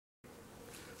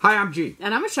Hi, I'm G.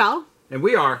 And I'm Michelle. And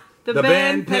we are the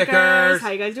Bin Pickers. How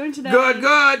you guys doing today? Good,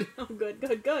 good. Oh, good.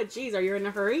 Jeez, are you in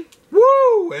a hurry?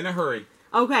 Woo! In a hurry.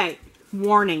 Okay.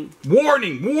 Warning.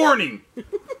 Warning.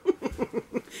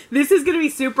 This is going to be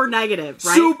super negative,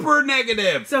 right? Super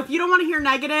negative. So if you don't want to hear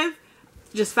negative,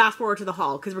 just fast forward to the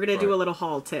haul, because we're going to do a little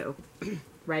haul too.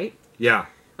 Right? Yeah.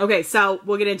 Okay, so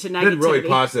we'll get into negativity. Been really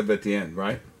positive at the end,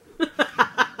 right?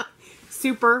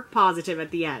 Super positive at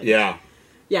the end. Yeah.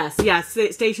 Yes.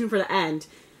 Stay tuned for the end.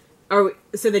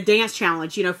 So the dance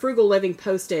challenge, you know, Frugal Living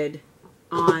posted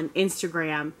on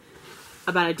Instagram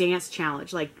about a dance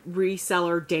challenge, like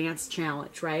reseller dance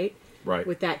challenge, right? Right.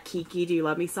 With that Kiki, Do You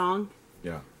Love Me song?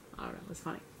 Yeah. I don't know, it's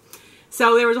funny.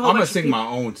 So there was a whole I'm bunch gonna of sing my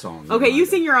own song. Okay, you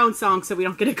sing your own song so we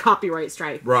don't get a copyright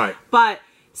strike. Right. But,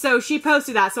 so she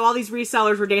posted that, so all these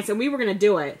resellers were dancing. We were going to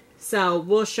do it, so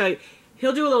we'll show you.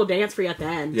 He'll do a little dance for you at the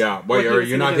end. Yeah. Wait, are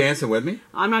you not dancing with me?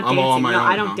 I'm not dancing. All on my no, own,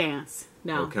 I don't dance.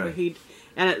 No. Okay.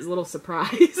 And it's a little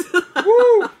surprise.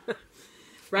 Woo!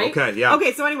 Right? Okay, yeah.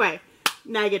 Okay, so anyway,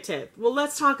 negative. Well,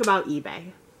 let's talk about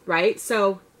eBay, right?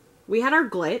 So we had our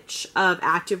glitch of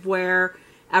activewear,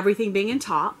 everything being in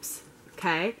tops,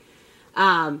 okay?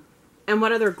 And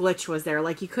what other glitch was there?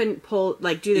 Like you couldn't pull,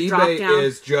 like do the drop down. eBay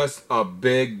is just a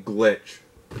big glitch.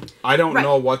 I don't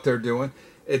know what they're doing.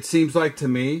 It seems like to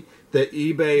me that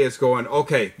eBay is going,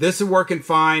 okay, this is working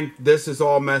fine. This is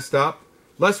all messed up.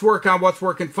 Let's work on what's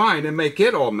working fine and make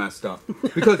it all messed up.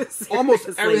 Because almost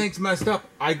everything's messed up.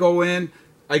 I go in,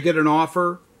 I get an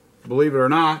offer, believe it or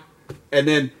not, and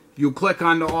then you click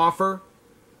on the offer,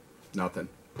 nothing.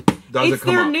 Doesn't it's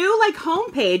come their up. new like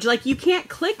homepage. Like you can't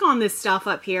click on this stuff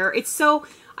up here. It's so,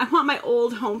 I want my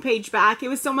old homepage back. It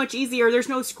was so much easier. There's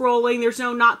no scrolling. There's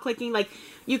no not clicking. Like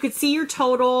you could see your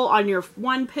total on your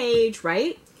one page,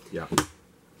 right? Yeah.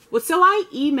 Well, so I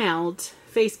emailed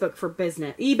Facebook for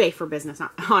business, eBay for business,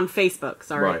 not on Facebook,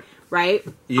 sorry. Right?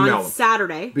 Email on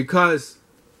Saturday. Because,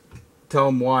 tell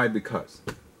them why, because.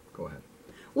 Go ahead.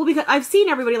 Well, because I've seen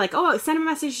everybody like, oh, send a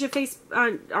message to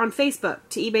on Facebook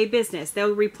to eBay Business.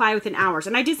 They'll reply within hours.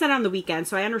 And I did send it on the weekend,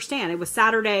 so I understand. It was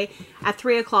Saturday at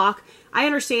 3 o'clock. I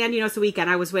understand, you know, it's the weekend.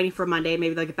 I was waiting for Monday.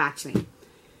 Maybe they'll get back to me.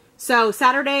 So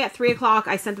Saturday at 3 o'clock,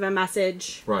 I sent them a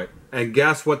message. Right. And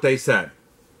guess what they said?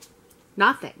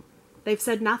 Nothing. They've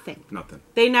said nothing. Nothing.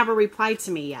 They never replied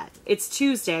to me yet. It's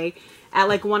Tuesday at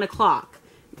like 1 o'clock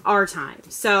our time.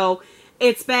 So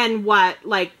it's been, what,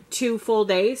 like 2 full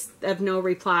days of no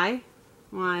reply?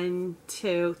 1,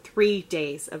 2, 3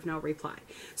 days of no reply.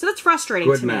 So that's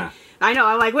frustrating to me. I know.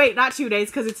 I'm like, wait, not 2 days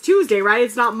because it's Tuesday, right?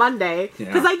 It's not Monday.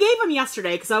 Because I gave them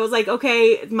yesterday because I was like,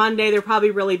 okay, Monday, they're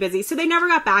probably really busy. So they never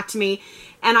got back to me.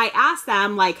 And I asked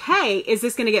them, like, hey, is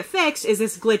this going to get fixed? Is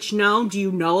this glitch known? Do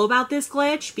you know about this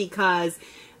glitch? Because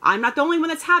I'm not the only one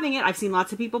that's having it. I've seen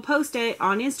lots of people post it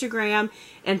on Instagram,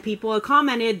 and people have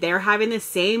commented they're having the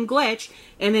same glitch.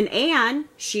 And then Anne,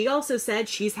 she also said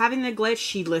she's having the glitch.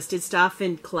 She listed stuff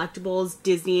in collectibles,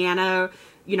 Disneyana,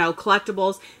 you know,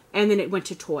 collectibles, and then it went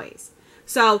to toys.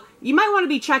 So you might want to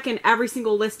be checking every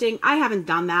single listing. I haven't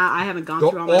done that. I haven't gone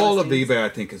through all my all listings. of eBay, I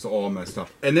think, is all messed up.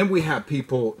 And then we have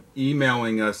people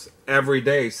emailing us every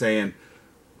day saying,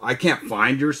 I can't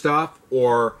find your stuff,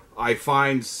 or I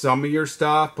find some of your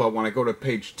stuff, but when I go to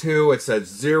page 2, it says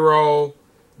 0.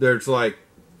 There's like,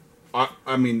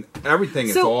 I mean, everything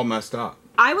is all messed up.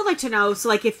 I would like to know, so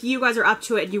like if you guys are up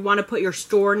to it and you want to put your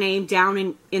store name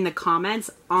down in the comments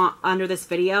under this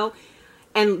video,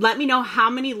 and let me know how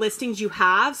many listings you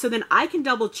have, so then I can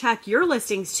double check your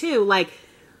listings too. Like,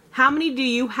 how many do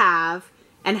you have,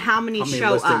 and how many show up? How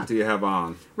many listings do you have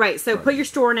on? Right, so put your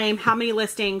store name, how many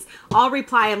listings. I'll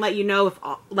reply and let you know if,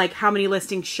 like, how many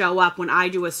listings show up when I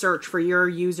do a search for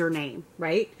your username,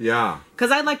 right? Yeah.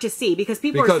 Because I'd like to see, because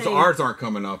people are saying... Because ours aren't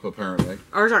coming up, apparently.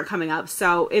 Ours aren't coming up,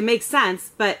 so it makes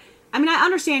sense, but... I mean, I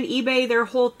understand eBay, their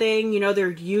whole thing, you know,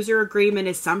 their user agreement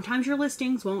is sometimes your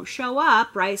listings won't show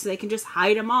up, right? So they can just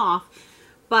hide them off.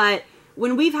 But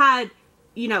when we've had,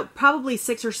 you know, probably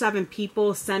 6 or 7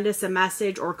 people send us a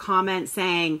message or comment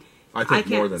saying, I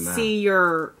can't see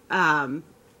your,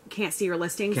 can't see your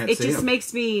listings. It just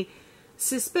makes me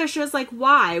suspicious. Like,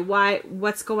 why?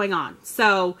 What's going on?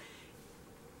 So...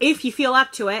 if you feel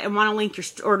up to it and want to link your,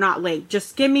 or not link,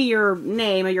 just give me your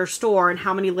name of your store and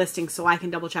how many listings so I can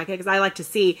double check it. Because I like to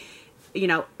see, you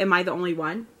know, am I the only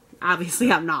one?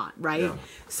 Obviously I'm not, right? Yeah.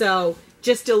 So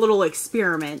just a little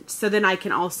experiment. So then I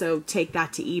can also take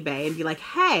that to eBay and be like,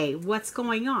 hey, what's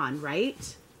going on,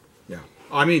 right? Yeah.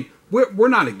 I mean, we're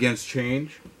not against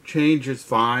change. Change is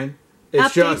fine.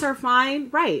 It's Updates are fine,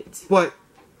 right? But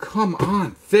come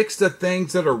on, fix the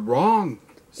things that are wrong.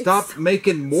 Stop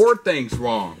making more things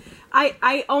wrong.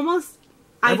 I almost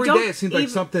Every day it seems like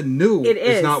something new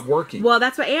is not working. Well,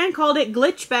 that's what Ann called it,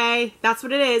 Glitch Bay. That's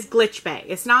what it is, Glitch Bay.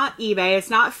 It's not eBay. It's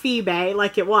not Fee-Bay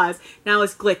like it was. Now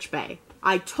it's Glitch Bay.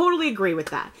 I totally agree with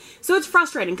that. So it's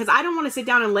frustrating because I don't want to sit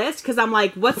down and list because I'm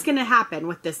like, what's going to happen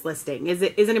with this listing? Is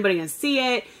anybody going to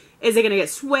see it? Is it going to get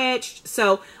switched?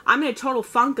 So I'm in a total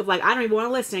funk of like, I don't even want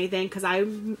to list anything because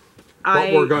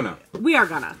But we're gonna. We are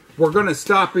gonna. We're gonna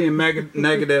stop being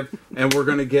negative, and we're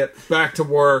gonna get back to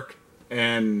work,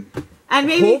 and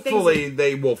maybe hopefully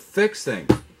they will fix things.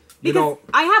 You know,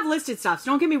 I have listed stuff,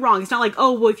 so don't get me wrong. It's not like,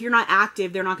 oh, well, if you're not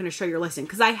active, they're not going to show your listing.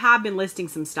 Because I have been listing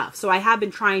some stuff. So I have been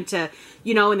trying to,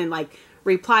 and then like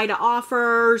reply to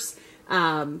offers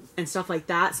and stuff like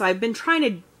that. So I've been trying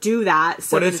to do that.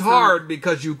 So but it's hard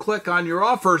because you click on your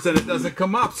offers and it doesn't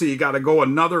come up. So you got to go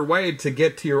another way to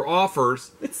get to your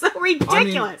offers. It's so ridiculous. I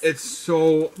mean, it's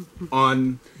so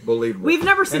unbelievable. We've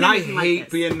never seen anything like this. And I hate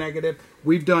being negative.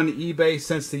 We've done eBay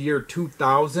since the year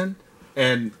 2000.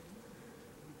 And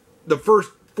the first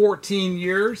 14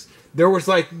 years, there was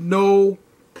like no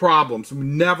problems. We've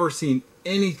never seen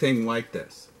anything like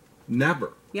this.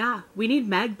 Never. Yeah. We need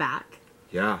Meg back.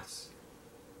 Yes.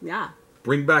 Yeah.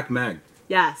 Bring back Meg.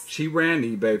 Yes. She ran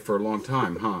eBay for a long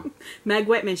time, huh? Meg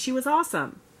Whitman. She was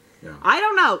awesome. Yeah. I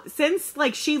don't know. Since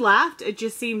like she left, it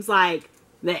just seems like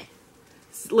bleh.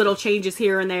 Little changes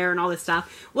here and there and all this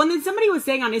stuff. Well, and then somebody was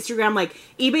saying on Instagram, like,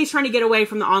 eBay's trying to get away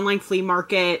from the online flea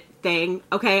market thing.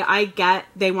 Okay, I get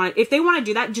if they want to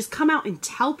do that, just come out and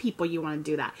tell people you want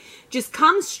to do that. Just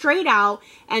come straight out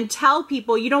and tell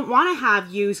people you don't want to have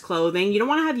used clothing, you don't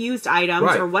want to have used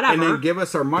items or whatever. And then give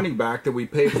us our money back that we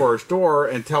pay for our store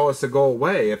and tell us to go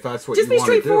away if that's what just you want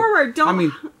to do. Just be straightforward. I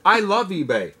mean, I love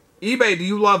eBay. eBay, do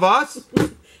you love us?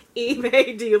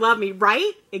 eBay, do you love me?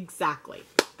 Right? Exactly.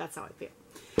 That's how I feel.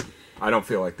 I don't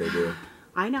feel like they do.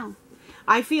 I know.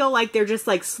 I feel like they're just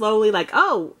like slowly like,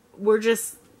 oh, we're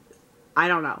just, I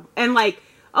don't know. And like,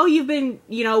 oh, you've been,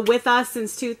 with us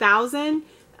since 2000.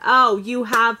 Oh, you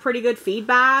have pretty good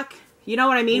feedback. You know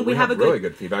what I mean? Well, we have really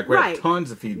good feedback. We have tons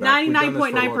of feedback.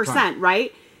 99.9%,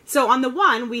 right? So on the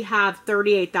one, we have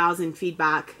 38,000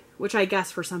 feedback, which I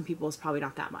guess for some people is probably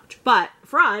not that much. But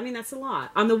for us, I mean, that's a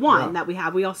lot. On the one that we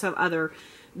have, we also have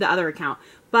the other account.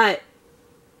 But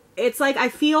it's like, I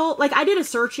feel like I did a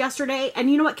search yesterday and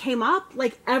you know what came up?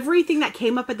 Like everything that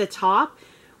came up at the top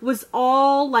was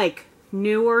all like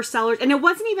newer sellers. And it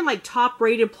wasn't even like top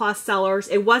rated plus sellers.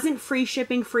 It wasn't free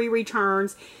shipping, free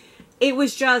returns. It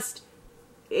was just,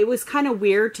 it was kind of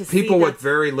weird to see people with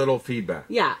very little feedback.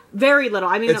 Yeah, very little.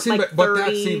 I mean, like 30. But that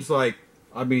seems like,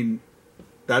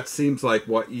 that seems like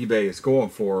what eBay is going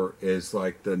for is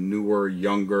like the newer,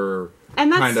 younger and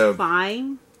that's kind of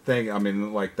fine. Thing. I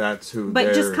mean, like that's who.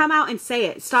 But just come out and say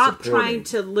it. Stop trying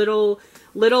to little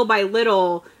by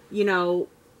little,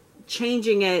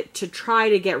 changing it to try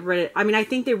to get rid of. I mean, I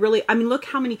think they really. I mean, look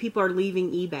how many people are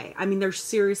leaving eBay. I mean, there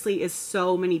seriously is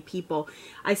so many people.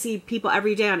 I see people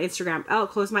every day on Instagram. Oh,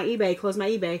 close my eBay. Close my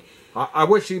eBay. I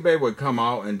wish eBay would come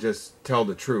out and just tell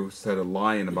the truth instead of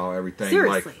lying about everything.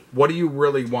 Seriously. Like, what do you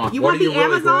really want? You what want to be really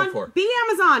Amazon? Going for? Be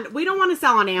Amazon. We don't want to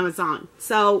sell on Amazon,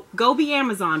 so go be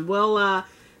Amazon. We'll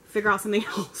figure out something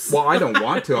else. Well, I don't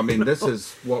want to. I mean, this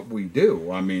is what we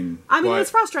do. I mean, it's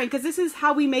frustrating because this is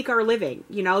how we make our living.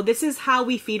 This is how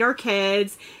we feed our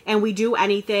kids and we do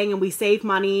anything and we save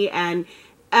money and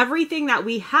everything that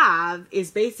we have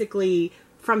is basically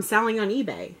from selling on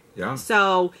eBay. Yeah.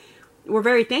 So we're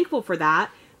very thankful for that.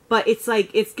 But it's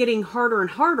like, it's getting harder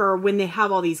and harder when they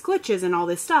have all these glitches and all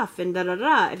this stuff and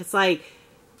da-da-da. And it's like,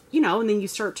 and then you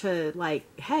start to like,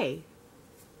 hey,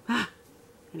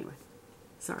 anyway.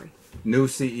 Sorry. New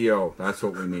CEO. That's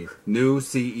what we need. New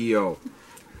CEO.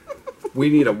 We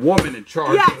need a woman in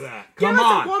charge of that. Come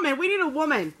on. A woman. We need a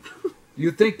woman. You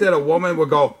think that a woman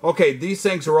would go, okay, these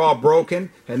things are all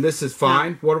broken and this is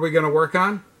fine. What are we going to work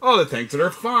on? Oh, the things that are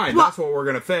fine. Well, that's what we're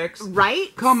going to fix.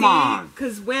 Right? Come on.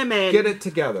 Because women. Get it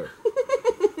together.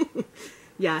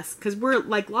 Yes, because we're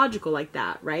like logical like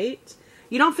that, right?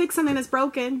 You don't fix something that's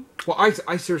broken. Well,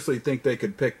 I seriously think they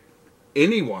could pick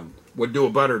anyone would do a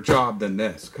better job than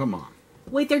this. Come on.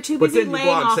 Wait, they're too busy laying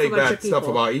off a bunch of people. But then you go out and say bad stuff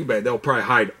about eBay. They'll probably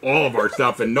hide all of our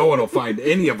stuff and no one will find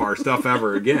any of our stuff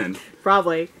ever again.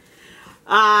 Probably.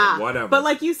 Whatever. But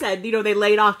like you said, they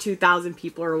laid off 2,000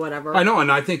 people or whatever. I know,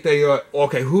 and I think they,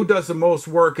 okay, who does the most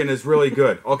work and is really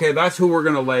good? Okay, that's who we're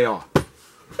going to lay off.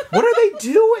 What are they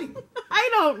doing? I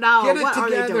don't know. Get it what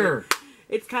together. Are they doing?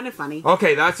 It's kind of funny.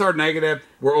 Okay, that's our negative.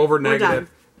 We're over negative. We're done.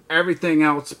 Everything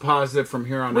else positive from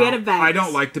here on out. We had events. I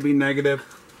don't like to be negative.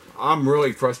 I'm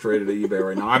really frustrated at eBay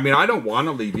right now. I mean, I don't want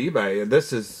to leave eBay.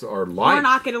 This is our life. We're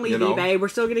not going to leave eBay. We're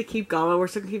still going to keep going. We're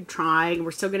still going to keep trying.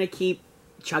 We're still going to keep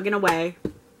chugging away.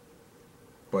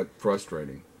 but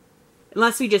frustrating.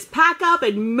 Unless we just pack up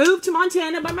and move to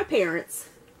Montana by my parents.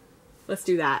 Let's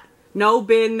do that. No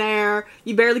bin there.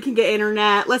 You barely can get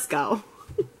internet. Let's go.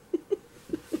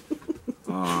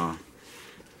 You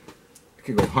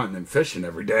could go hunting and fishing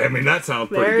every day. I mean, that sounds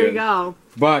pretty good. There you go.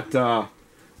 But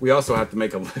we also have to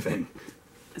make a living.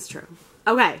 That's true.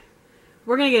 Okay.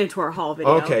 We're going to get into our haul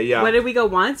video. Okay, yeah. What did we go,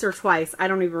 once or twice? I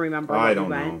don't even remember. I don't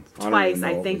know. Twice,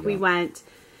 I think we went.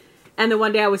 And the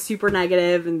one day I was super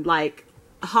negative and like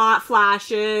hot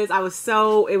flashes. It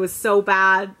was so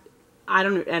bad. I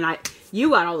don't know. And you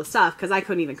got all the stuff because I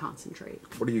couldn't even concentrate.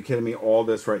 What are you kidding me? All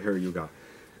this right here you got.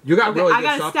 You got really good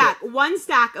stuff. I got a stack. One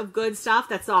stack of good stuff.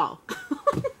 That's all.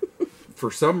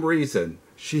 For some reason,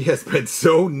 she has been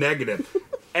so negative.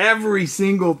 Every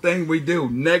single thing we do,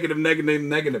 negative, negative,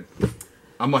 negative.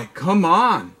 I'm like, come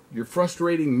on. You're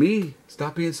frustrating me.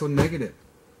 Stop being so negative.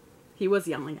 He was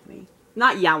yelling at me.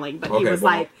 Not yelling, but he was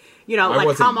like,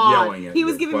 come on. He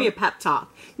was giving me a pep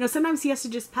talk. Sometimes he has to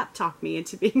just pep talk me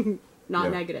into being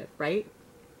not negative, right?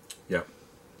 Yep.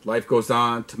 Life goes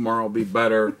on. Tomorrow will be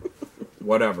better.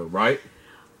 Whatever, right?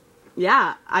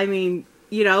 Yeah. I mean,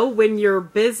 when your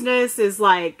business is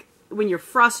like, when you're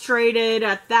frustrated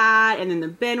at that, and then the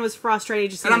bin was frustrated,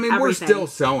 just and like everything. We're still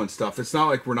selling stuff. It's not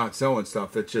like we're not selling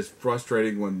stuff. It's just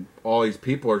frustrating when all these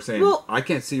people are saying, I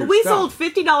can't see your stuff. We sold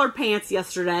 $50 pants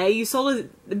yesterday. You sold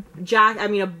a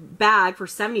bag for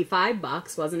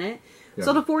 $75, wasn't it? Yeah.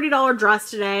 Sold a $40 dress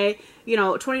today.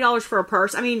 $20 for a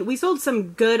purse. I mean, we sold some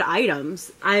good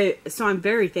items. So I'm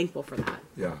very thankful for that.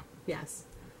 Yeah. Yes.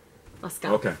 Let's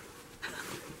go. Okay.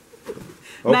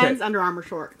 Men's Under Armour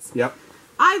shorts. Yep.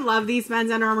 I love these men's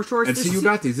Under Armour shorts. And you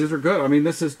got these. These are good. I mean,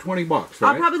 this is $20, right?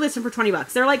 I'll probably list them for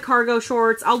 $20. They're like cargo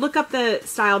shorts. I'll look up the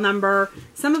style number.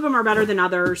 Some of them are better than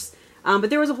others.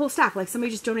 But there was a whole stack. Like, somebody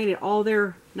just donated all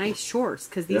their nice shorts.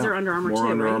 Because these are Under Armour too,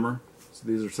 Under Armour. So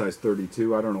these are size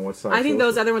 32. I don't know what size. I think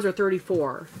those other ones are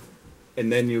 34.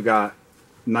 And then you got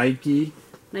Nike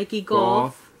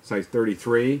Golf. Size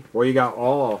 33. Well, you got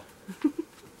all...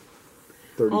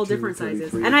 all different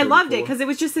sizes. And I loved it because it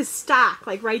was just this stack,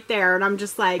 like right there. And I'm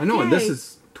just like, I know, yay. And this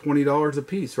is $20 a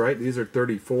piece, right? These are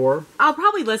 34. I'll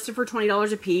probably list it for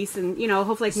 $20 a piece, and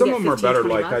hopefully I can get 15, some of them are better.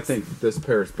 Like I think this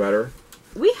pair is better.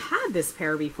 We had this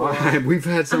pair before. We've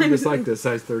had some just like this,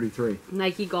 size 33.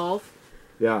 Nike Golf.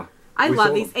 Yeah, I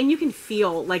love these, and you can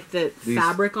feel like the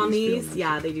fabric on these. Nice.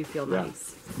 Yeah, they do feel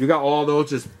nice. You got all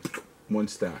those, just one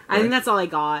stack. Right? I think that's all I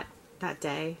got that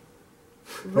day.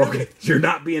 Really? Okay, you're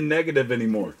not being negative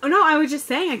anymore. Oh no, I was just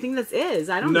saying. I think this is.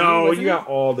 I don't know. No, you got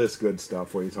all this good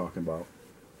stuff. What are you talking about?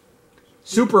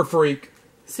 Super Freak.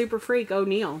 Super Freak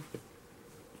O'Neal.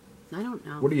 I don't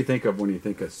know. What do you think of when you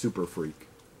think of Super Freak?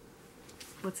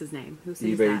 What's his name? Who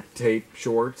sings eBay that? tape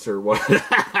shorts or what?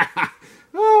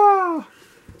 Oh.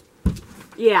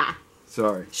 Yeah.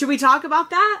 Sorry. Should we talk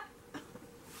about that?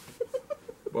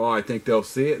 Well, I think they'll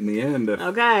see it in the end.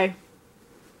 Okay.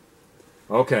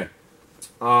 Okay.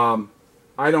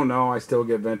 I don't know. I still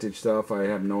get vintage stuff. I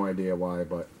have no idea why,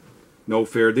 but no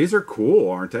fear. These are cool,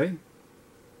 aren't they?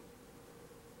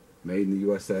 Made in the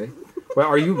USA. Well,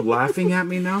 are you laughing at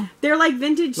me now? They're like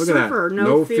vintage surfer.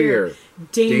 No fear.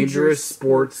 Dangerous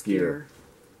sports gear.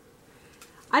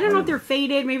 I don't know if they're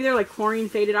faded. Maybe they're like chlorine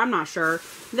faded. I'm not sure.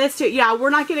 This too. Yeah, we're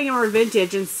not getting more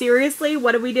vintage. And seriously,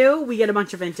 what do? We get a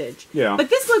bunch of vintage. Yeah. But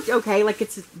this looked okay. Like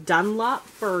it's Dunlop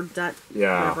or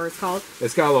whatever it's called.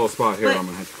 It's got a little spot here. But I'm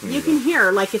gonna have to clean it. You can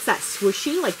hear like it's that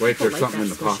swishy. Like wait, there's something in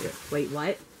the pocket. Wait,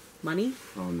 what? Money?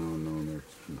 Oh no, there's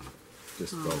not.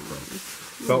 Just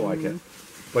Velcro. Felt like it.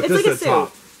 But it's this like is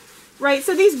top. Right.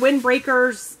 So these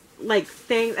windbreakers. Like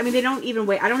things, I mean, they don't even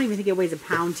weigh. I don't even think it weighs a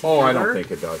pound together. Oh, I don't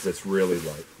think it does. It's really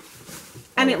light.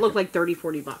 And it looked like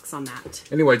 $30-40 on that.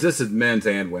 Anyways, this is men's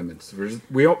and women's.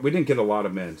 We didn't get a lot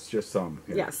of men's, just some.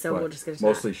 Yeah, so we'll just get to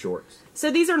mostly shorts.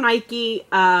 So these are Nike.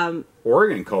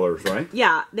 Oregon colors, right?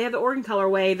 Yeah, they have the Oregon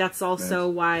colorway. That's also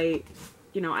why,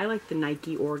 I like the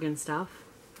Nike Oregon stuff.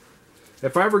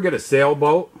 If I ever get a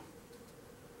sailboat,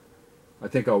 I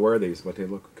think I'll wear these, but they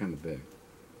look kind of big.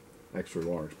 Extra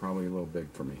large, probably a little big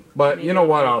for me. But maybe. You know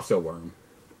what? I'll still wear them.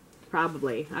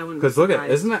 Probably. I wouldn't. Because look at,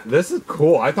 this is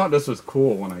cool. I thought this was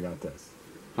cool when I got this.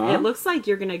 Huh? It looks like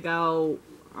you're going to go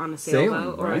on a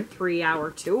sailboat or a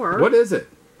 3-hour tour. What is it?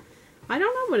 I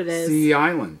don't know what it is. Sea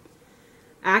Island.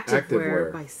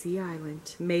 Activewear by Sea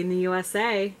Island. Made in the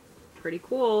USA. Pretty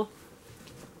cool.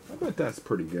 I bet that's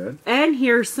pretty good. And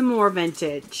here's some more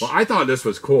vintage. Well, I thought this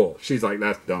was cool. She's like,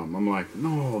 that's dumb. I'm like,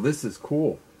 no, this is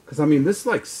cool. Because, I mean, this is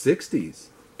like 60s.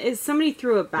 Somebody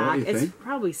threw it back. It's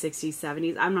probably 60s,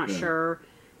 70s. I'm not sure.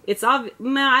 It's obvious.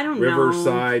 I don't know.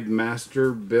 Riverside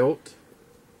Master Built.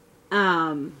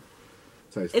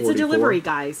 Size 44. It's a delivery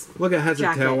guy's. Look, it has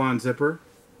jacket. a tail-on zipper.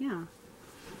 Yeah.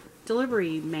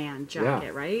 Delivery man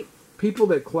jacket, right? People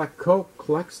that collect Coke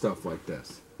collect stuff like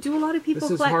this. Do a lot of people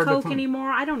This is collect hard to Coke find. anymore?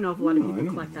 I don't know if a lot of people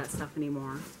collect that stuff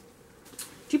anymore.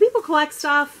 Do people collect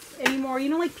stuff anymore? You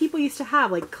know, like people used to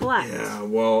have, like, collect. Yeah,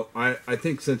 well, I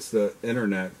think since the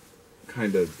internet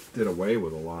kind of did away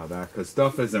with a lot of that, because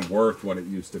stuff isn't worth what it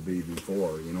used to be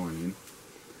before, you know what I mean?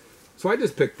 So I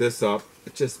just picked this up.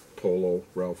 It's just Polo,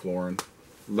 Ralph Lauren.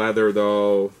 Leather,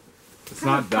 though. It's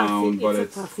not down, but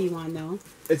it's a puffy one, though.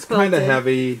 It's kind of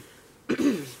heavy.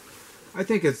 I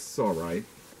think it's all right.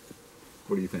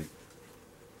 What do you think?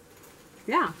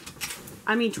 Yeah.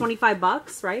 I mean,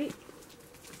 $25, right?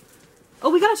 Oh,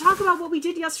 we got to talk about what we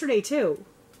did yesterday, too.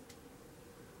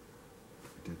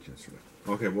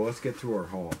 Okay, well, let's get to our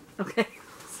haul. Okay.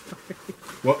 Sorry.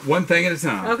 Well, one thing at a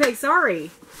time. Okay,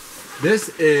 sorry. This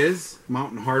is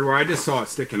Mountain Hardware. I just saw it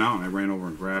sticking out, and I ran over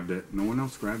and grabbed it. No one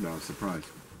else grabbed it. I was surprised.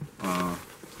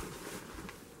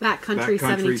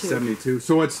 Backcountry 72.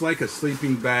 So it's like a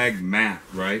sleeping bag mat,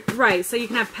 right? Right, so you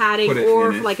can have padding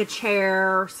or like a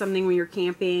chair or something when you're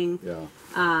camping. Yeah.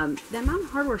 That Mountain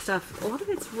Hardware stuff, a lot of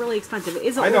it's really expensive. It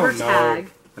is an order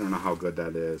tag. I don't know how good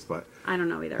that is, but... I don't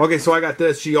know either. Okay, so I got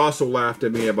this. She also laughed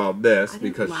at me about this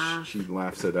because she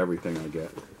laughs at everything I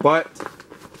get. But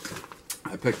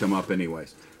I picked them up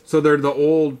anyways. So they're the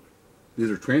old... These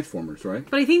are Transformers, right?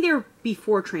 But I think they're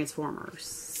before Transformers.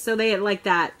 So they had like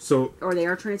that... So... Or they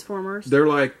are Transformers? They're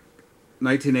like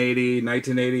 1980,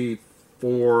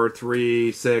 1984,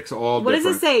 3, 6, all what different.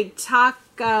 What does it say?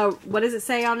 What does it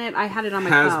say on it? I had it on my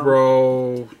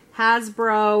phone.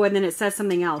 Hasbro, and then it says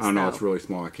something else. I don't know, it's really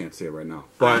small. I can't see it right now.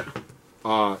 But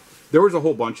there was a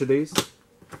whole bunch of these.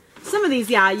 Some of these,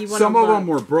 yeah, you want Some of them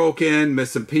were broken,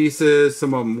 missing pieces.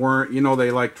 Some of them weren't. You know,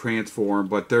 they like transform,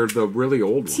 but they're the really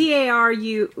old ones.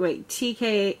 Takura.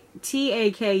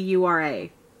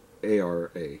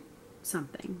 ARA.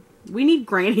 Something. We need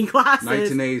granny glasses.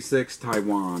 1986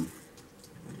 Taiwan.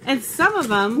 And some of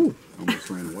them almost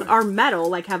ran away. Are metal,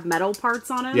 like have metal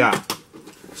parts on them. Yeah.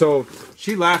 So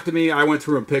she laughed at me. I went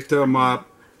through and picked them up.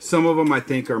 Some of them I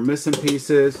think are missing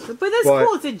pieces. But that's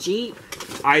cool. It's a Jeep.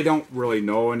 I don't really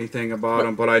know anything about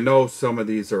them, but I know some of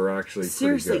these are actually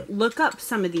seriously pretty good. Look up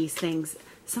some of these things.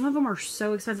 Some of them are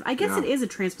so expensive. I guess it is a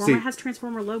Transformer. It has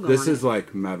Transformer logo on it. This is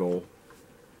like metal.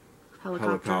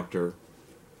 Helicopter.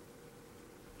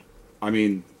 I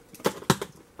mean,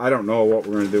 I don't know what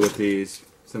we're going to do with these.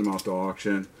 Send them out to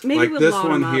auction. Maybe like we'll this load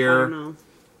one them up. here I don't know.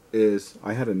 is,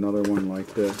 I had another one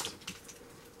like this.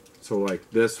 So like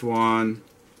this one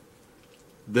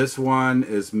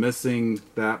is missing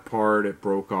that part. It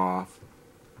broke off.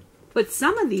 But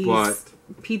some of these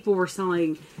people were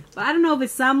selling, but I don't know if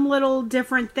it's some little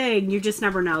different thing. You just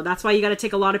never know. That's why you got to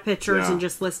take a lot of pictures and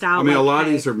just list out. I mean, a lot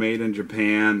of these are made in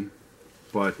Japan,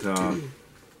 but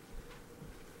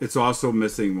it's also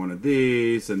missing one of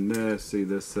these and this. See,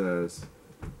 this says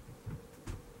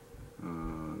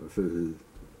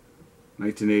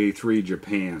 1983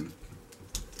 Japan.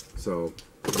 So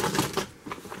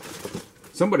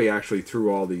somebody actually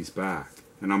threw all these back.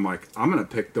 And I'm like, I'm going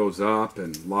to pick those up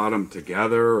and lot them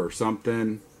together or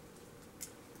something.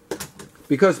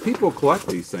 Because people collect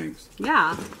these things.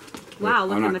 Yeah. Wow,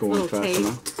 look at this little tape.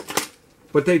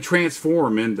 But they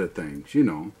transform into things, you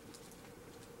know.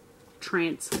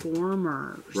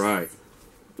 Transformers. Right.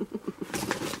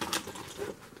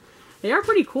 They are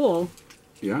pretty cool.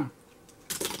 Yeah.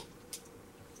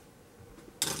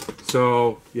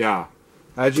 So, yeah.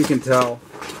 As you can tell,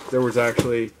 there was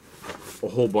actually a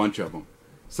whole bunch of them.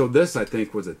 So this, I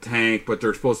think, was a tank, but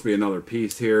there's supposed to be another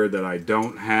piece here that I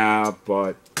don't have,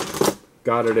 but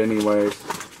got it anyways.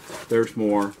 There's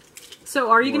more.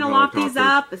 So are you going to lock these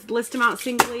up, list them out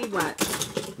singly,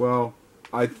 what? Well,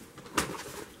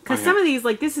 because some of these,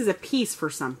 like, this is a piece for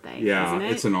something, isn't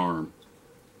it? It's an arm.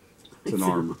 It's an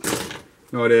arm.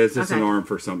 No, it is. It's an arm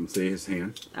for something. See his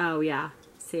hand? Oh, yeah.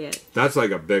 See it. That's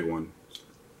like a big one.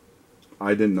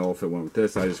 I didn't know if it went with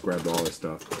this. I just grabbed all this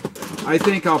stuff. I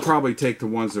think I'll probably take the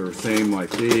ones that are the same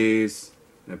like these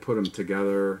and put them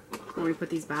together. When we put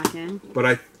these back in? But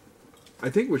I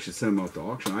think we should send them out to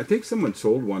auction. I think someone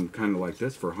sold one kind of like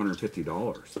this for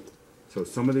 $150. So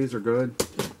some of these are good.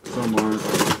 Some aren't.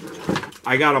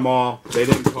 I got them all. They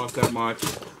didn't cost that much.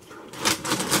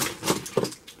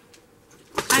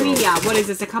 I mean, yeah, what is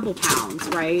this? A couple pounds,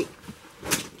 right?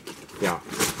 Yeah.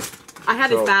 I had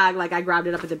this bag, like, I grabbed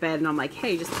it up at the bed, and I'm like,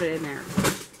 hey, just put it in there.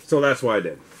 So that's what I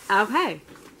did. Okay.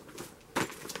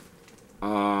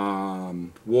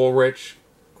 Woolrich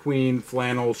Queen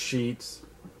flannel sheets.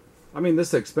 I mean, this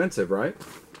is expensive, right?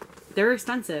 They're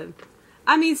expensive.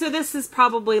 I mean, so this is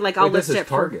probably, like, I'll list it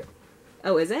for... Target.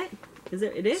 Oh, is it? Is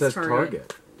it? It is It says Target.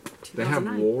 Target. They have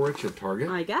 2009. Woolrich at Target?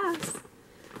 I guess.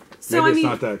 So, Maybe I it's mean,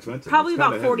 not that expensive. probably It's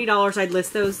about kinda heavy. $40 I'd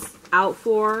list those out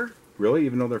for. Really?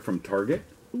 Even though they're from Target?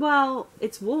 Well,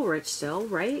 it's Woolrich still,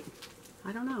 right?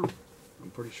 I don't know.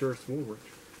 I'm pretty sure it's Woolrich.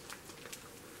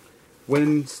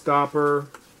 Windstopper.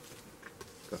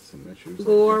 Got some issues.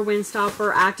 Gore,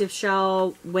 Windstopper, Active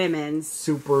Shell, women's.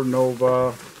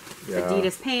 Supernova. Yeah.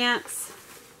 Adidas pants.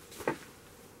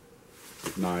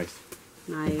 Nice.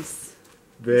 Nice.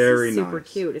 Very This is super nice.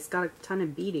 cute. It's got a ton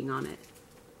of beading on it.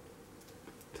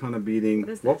 Ton of beading. What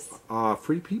is this?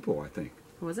 Free People, I think.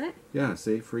 Was it? Yeah,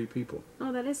 see? Free People.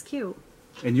 Oh, that is cute.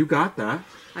 And you got that.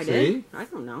 I See? did? I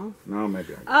don't know. No,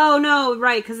 maybe I Oh, no,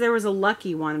 right, because there was a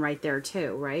lucky one right there,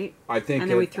 too, right? I think And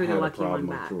then we it threw the had a lucky problem.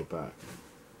 one I back. threw it back.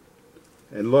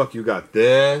 And look, you got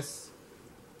this.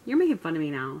 You're making fun of me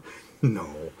now. No,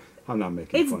 I'm not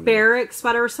making It's fun of you. barrack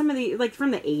sweater, some of the, like,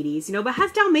 from the 80s, you know, but it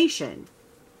has Dalmatian.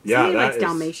 Yeah, Somebody that likes is-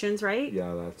 Dalmatians, right?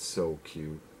 Yeah, that's so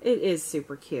cute. It is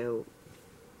super cute.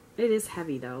 It is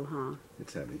heavy, though, huh?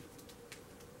 It's heavy.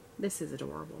 This is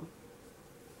adorable.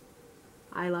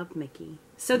 I love Mickey.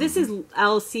 So this is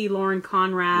LC Lauren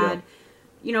Conrad, Yeah.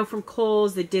 you know, from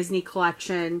Kohl's, the Disney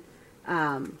collection.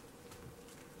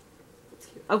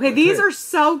 Okay, these Okay. are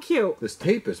so cute. This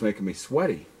tape is making me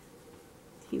sweaty.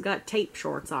 He's got tape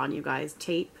shorts on, you guys.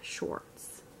 Tape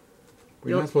shorts.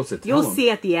 We're not supposed to tell You'll them. see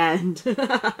at the end.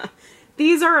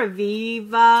 These are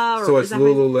Aviva. Or So is it's that what-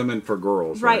 Lululemon for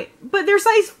girls, right? Right. But they're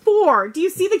size 4. Do you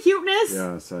see the cuteness?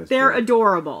 Yeah, size They're 4.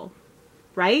 adorable.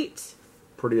 Right?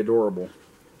 Pretty adorable.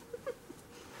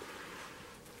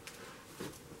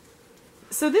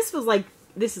 So this is like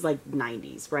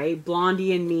 90s, right?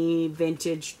 Blondie and Me,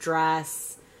 vintage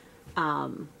dress.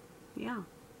 Yeah.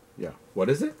 Yeah. What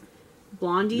is it?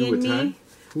 Blondie You and would tag? Me.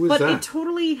 Who is But that? it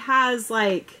totally has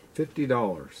like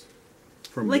 $50.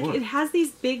 From like what? it has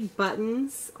these big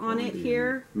buttons on it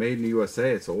here. Made in the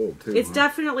USA. It's old too. It's huh?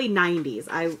 definitely 90s.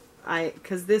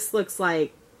 Because this looks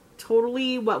like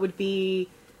totally what would be,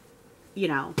 you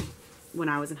know, when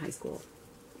I was in high school.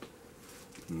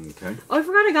 Okay. Oh, I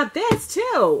forgot I got this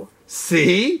too.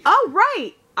 See? Oh,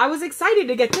 right. I was excited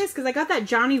to get this because I got that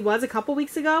Johnny Was a couple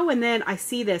weeks ago, and then I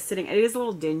see this sitting. It is a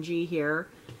little dingy here,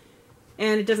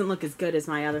 and it doesn't look as good as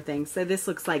my other things. So this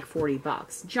looks like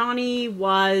 $40. Johnny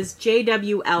Was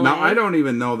JWLA. Now I don't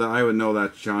even know that I would know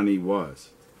that Johnny Was.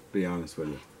 To be honest with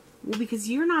you. Well, because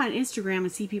you're not on Instagram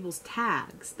and see people's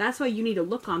tags. That's why you need to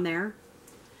look on there.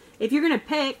 If you're gonna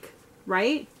pick,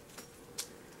 right?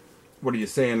 What are you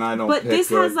saying? I don't. But pick this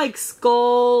good has like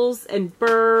skulls and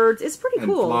birds. It's pretty and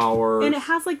cool. flowers. And it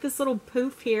has like this little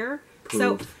poof here.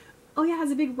 So, Poof. oh yeah, it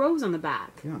has a big rose on the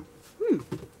back. Yeah.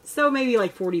 So maybe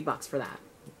like $40 for that.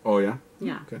 Oh yeah.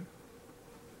 Yeah. Okay.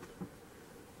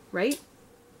 Right?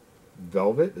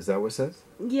 Velvet. Is that what it says?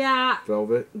 Yeah.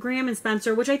 Velvet. Graham and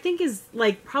Spencer, which I think is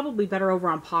like probably better over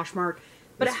on Poshmark.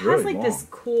 But It's it has really like this long.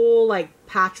 cool like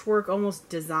patchwork almost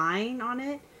design on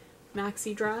it.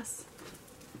 Maxi dress.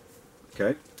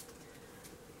 Okay.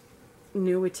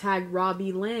 New with tag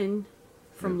Robbie Lynn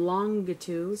from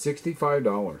Longitude. $65.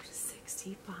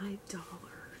 $65.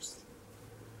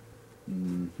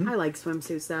 I like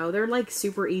swimsuits though. They're like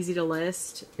super easy to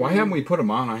list. Why haven't we put them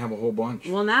on? I have a whole bunch.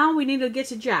 Well, now we need to get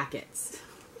to jackets.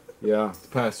 Yeah, it's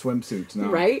past swimsuits now.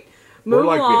 Right? We're Move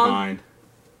like along. behind.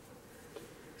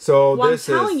 So Well, I'm this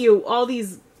telling is. you, all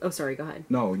these. Oh, sorry. Go ahead.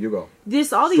 No, you go.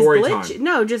 All these Story glitches. time.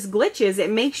 No, just glitches. It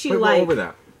makes you Wait, like. we're over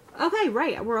that. Okay,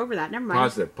 right. We're over that. Never mind.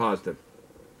 Positive.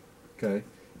 Okay.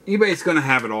 eBay's gonna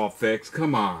have it all fixed.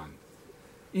 Come on.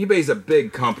 eBay's a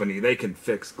big company. They can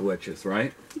fix glitches,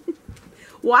 right?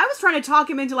 Well, I was trying to talk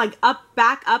him into like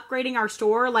upgrading our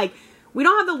store. Like, we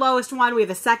don't have the lowest one. We have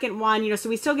the second one. You know, so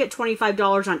we still get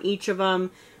 $25 on each of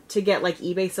them to get like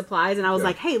eBay supplies. And I was Yeah.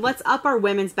 like, hey, let's up our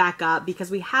women's back up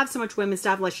because we have so much women's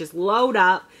stuff. Let's just load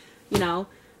up. You know,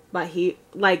 but he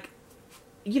like.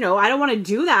 You know, I don't want to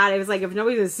do that. It was like, if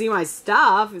nobody's going to see my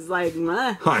stuff, it's like,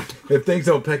 meh. If things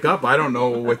don't pick up, I don't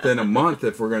know within a month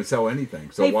if we're going to sell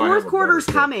anything. So Hey, why fourth have a quarter's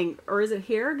better store? coming. Or is it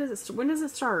here? When does it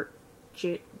start?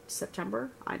 September?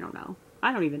 I don't know.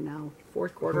 I don't even know.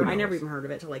 Fourth quarter. Who I never knows? even heard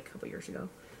of it till like a couple years ago.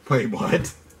 Wait,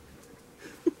 what?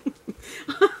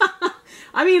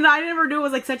 I mean, I never knew it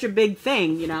was like such a big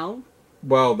thing, you know?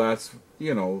 Well, that's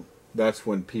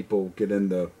when people get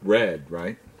into red,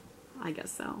 right? I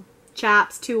guess so.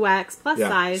 Chaps, 2X, plus Yeah.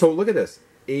 size. So look at this.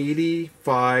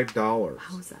 $85.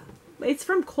 How's that? It's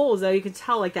from Kohl's, though. You can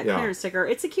tell, like, that Yeah. clearance sticker.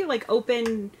 It's a cute, like,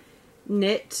 open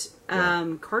knit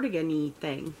Yeah. cardigan-y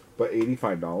thing. But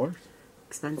 $85?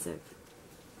 Expensive.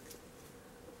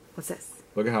 What's this?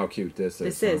 Look at how cute this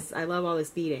is. This is. I love all this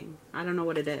beading. I don't know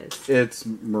what it is. It's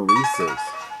Maurice's.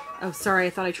 Oh, sorry. I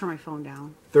thought I turned my phone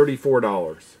down. $34.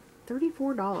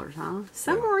 $34, huh?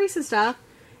 Some Maurice's stuff.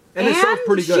 And it sells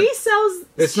pretty good.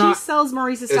 She sells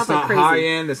Maurice's stuff like crazy. It's not high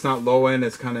end. It's not low end.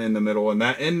 It's kind of in the middle. And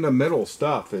that in the middle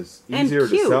stuff is easier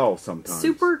to sell sometimes.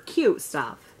 Super cute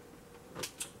stuff.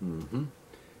 Mm-hmm.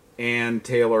 And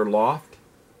Taylor Loft.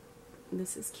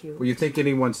 This is cute. Well, you think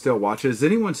anyone's still watching? Is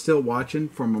anyone still watching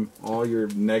from all your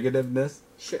negativeness?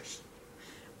 Shush.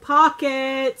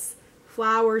 Pockets.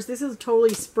 Flowers. This is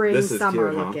totally spring,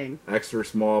 summer cute, looking. Huh? Extra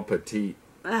small, petite.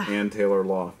 And Taylor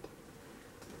Loft.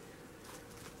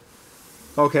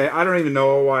 Okay, I don't even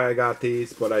know why I got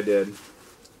these, but I did.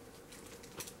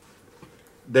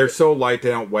 They're so light they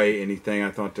don't weigh anything.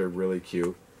 I thought they're really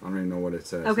cute. I don't even know what it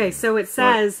says. Okay, so it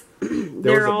says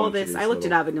they're all this. I looked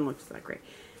it up. It didn't look that great.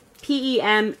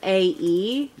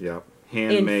 PEMAE. Yep.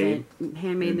 Handmade.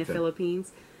 Handmade in the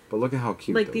Philippines. But look at how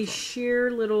cute like these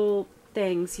sheer little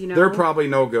things, you know. They're probably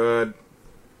no good.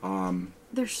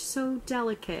 They're so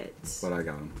delicate. But I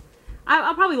got them.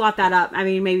 I'll probably lot that up. I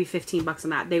mean, maybe $15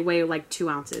 on that. They weigh like 2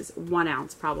 ounces. 1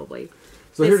 ounce, probably.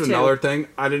 So here's another thing.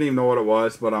 I didn't even know what it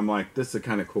was, but I'm like, this is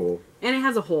kind of cool. And it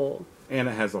has a hole.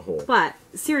 But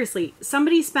seriously,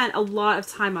 somebody spent a lot of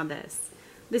time on this.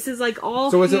 This is like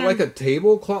all. So is it like a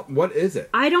tablecloth? What is it?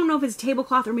 I don't know if it's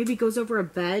tablecloth or maybe it goes over a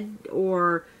bed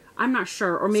or I'm not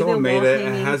sure. Or maybe someone made it.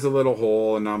 It has a little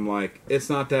hole, and I'm like, it's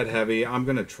not that heavy. I'm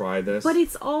gonna try this. But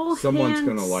it's all someone's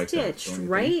gonna like stitched,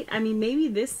 right? I mean, maybe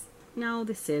this. No,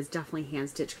 this is definitely hand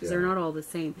stitched because they're not all the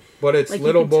same. But it's like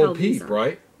Little Bo Peep,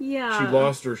 right? Yeah. She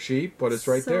lost her sheep, but it's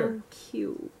right there. So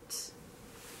cute.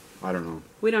 I don't know.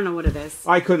 We don't know what it is.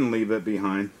 I couldn't leave it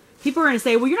behind. People are going to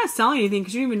say, well, you're not selling anything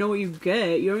because you don't even know what you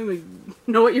get. You don't even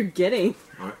know what you're getting.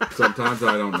 Sometimes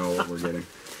I don't know what we're getting.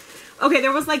 Okay,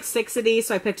 there was like 6 of these,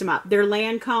 so I picked them up. They're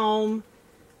Lancome,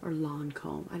 or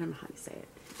Lancome. I don't know how you say it.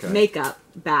 Okay. Makeup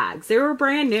bags. They were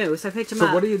brand new, so I picked them up.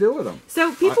 So what do you do with them?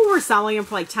 So people were selling them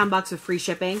for like $10 with free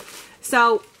shipping.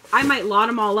 So I might lot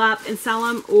them all up and sell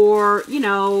them, or, you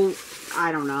know,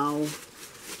 I don't know.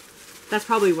 That's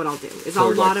probably what I'll do. Is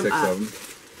I'll lot them up.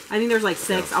 I think there's like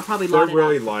 6. Yeah. I'll probably lot it up. They're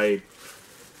really light.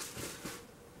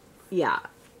 Yeah.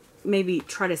 Maybe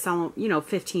try to sell them, you know,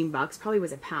 $15. Probably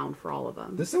was £1 for all of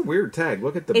them. This is a weird tag.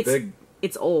 Look at the big...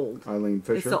 It's old. Eileen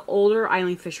Fisher. It's the older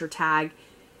Eileen Fisher tag.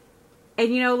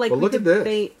 And, you know, like... But look at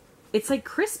this. It's like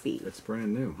crispy. It's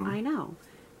brand new, huh? I know.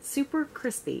 Super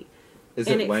crispy. Is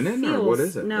it linen or what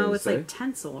is it? No, it's like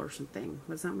tencel or something.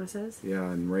 Wasn't that what it says?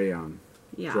 Yeah, and rayon.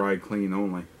 Yeah. Dry clean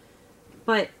only.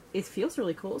 But it feels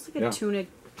really cool. It's like a tunic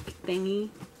thingy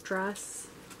dress.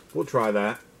 We'll try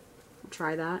that. We'll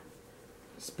try that.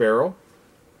 Sparrow.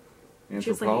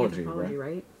 Anthropology, right?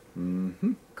 Right?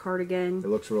 Mm-hmm. Cardigan. It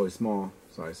looks really small.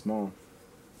 Size small.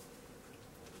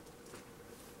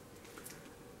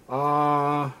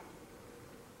 I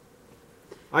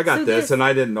got this, and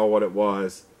I didn't know what it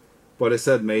was. But it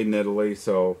said made in Italy,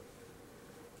 so...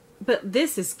 But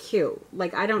this is cute.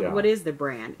 Like, I don't... What is the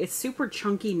brand? It's super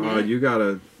chunky knit. You got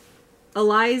a...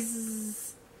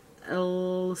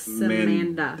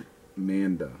 Elsamanda.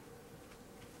 Manda.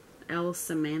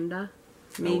 Elsamanda.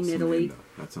 Made in Italy.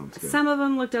 That sounds good. Some of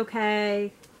them looked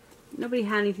okay. Nobody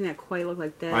had anything that quite looked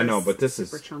like this. I know, but this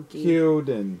super is chunky. Cute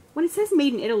and... When it says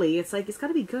made in Italy, it's like, it's got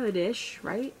to be good-ish,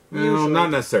 right? No,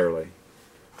 not necessarily.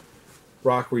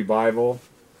 Rock Revival.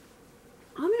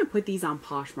 I'm going to put these on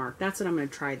Poshmark. That's what I'm going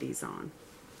to try these on.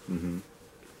 Mm-hmm.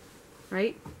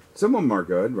 Right? Some of them are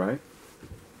good, right?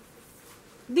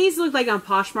 These look like on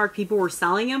Poshmark, people were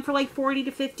selling them for like 40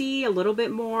 to 50, a little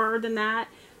bit more than that.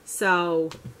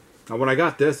 So... Now, when I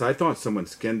got this, I thought someone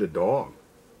skinned a dog.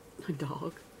 A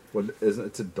dog? What is it?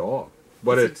 It's a dog.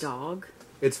 But it's a dog?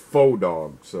 It's faux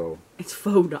dog, so... It's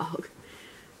faux dog.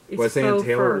 It's saying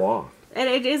Taylor Loft. And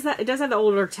it does have the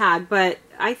older tag, but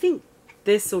I think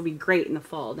this will be great in the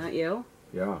fall, don't you?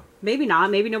 Yeah. Maybe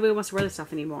not. Maybe nobody wants to wear this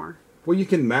stuff anymore. Well, you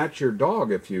can match your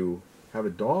dog if you have a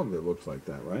dog that looks like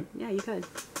that, right? Yeah, you could.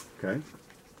 Okay.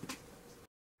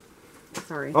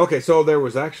 Sorry. Okay, so there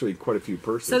was actually quite a few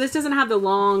purses. So this doesn't have the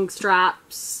long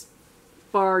straps.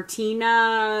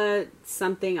 Bartina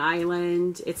something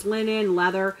Island. It's linen,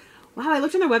 leather. Wow, I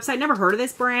looked on their website. Never heard of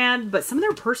this brand, but some of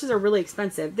their purses are really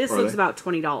expensive. This looks about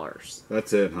 $20.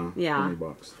 That's it, huh? Yeah.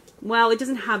 $20. Well, it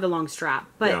doesn't have the long strap,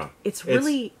 but it's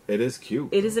really... It is cute.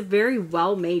 It is a very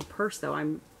well-made purse,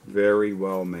 though. Very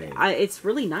well made. It's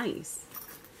really nice.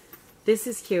 This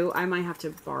is cute. I might have to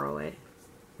borrow it.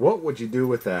 What would you do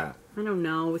with that? I don't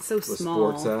know. It's so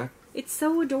small. Sports sack? It's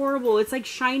so adorable. It's like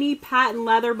shiny patent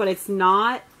leather, but it's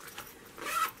not.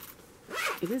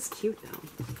 It is cute,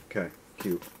 though. Okay,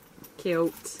 cute.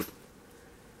 Cute.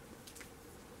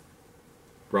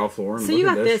 Ralph Lauren. So look you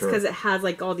at got this shirt. because it has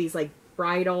like all these like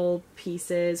bridal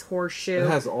pieces, horseshoe. It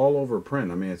has all over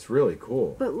print. I mean, it's really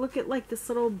cool. But look at like this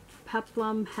little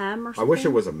peplum hem or something. I wish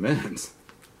it was a men's.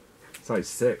 Size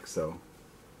 6, so.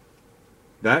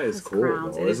 That is cool,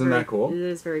 crowns. though. Isn't that cool? It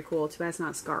is very cool. Too bad it's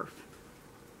not a scarf.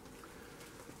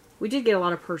 We did get a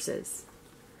lot of purses.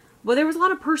 Well, there was a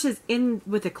lot of purses in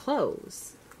with the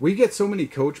clothes. We get so many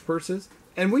Coach purses,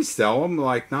 and we sell them,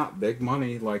 like, not big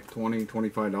money, like $20,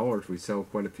 $25. We sell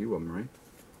quite a few of them, right?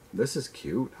 This is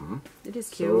cute, huh? It is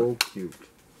cute. So cute.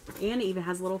 And it even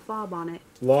has a little fob on it.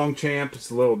 Longchamp, it's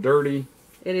a little dirty.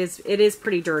 It is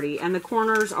pretty dirty. And the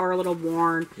corners are a little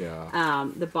worn. Yeah.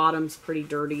 The bottom's pretty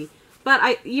dirty. But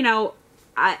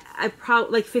I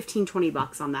probably like $15,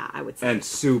 $20 on that, I would say. And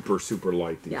super, super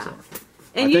light these are.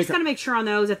 And you just got to make sure on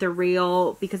those that they're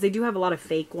real, because they do have a lot of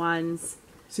fake ones.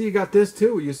 See, you got this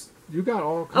too. You got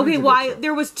all kinds okay, of well,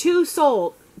 there was 2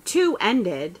 sold, 2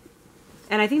 ended,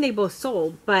 and I think they both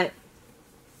sold, but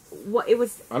what it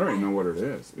was... I don't even know what it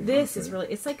is. This is really...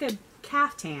 It's like a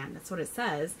caftan. That's what it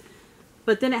says.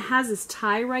 But then it has this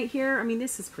tie right here. I mean,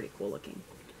 this is pretty cool looking.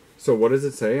 So what does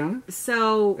it say on it?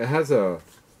 So... It has a...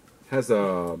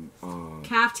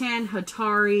 Caftan,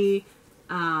 Hatari...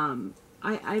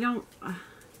 I don't...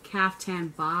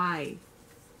 Caftan by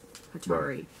Hatari.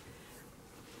 Right.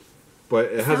 But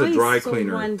it has a dry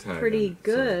cleaner one tag pretty on it,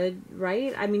 good,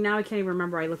 right? I mean, now I can't even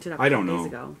remember. I looked it up I don't 2 days know.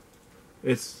 ago.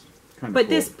 It's kind of But cool.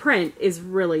 this print is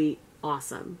really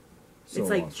awesome. So it's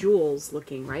like awesome. jewels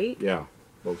looking, right? Yeah,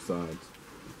 both sides.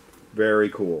 Very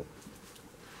cool.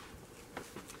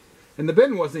 And the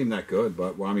bin wasn't even that good,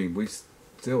 but well, I mean, we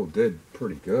still did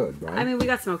pretty good, right? I mean, we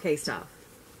got some okay stuff.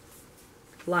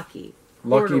 Lucky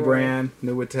Lucky Corduroy. brand,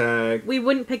 new tag. We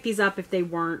wouldn't pick these up if they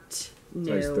weren't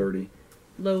new. Size 30.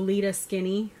 Lolita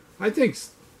skinny. I think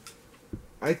size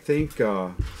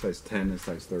 10 is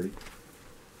size 30.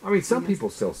 I mean, some people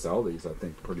still sell these, I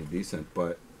think, pretty decent,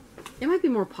 but... It might be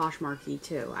more Poshmark-y,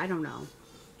 too. I don't know.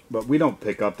 But we don't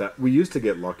pick up that... We used to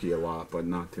get Lucky a lot, but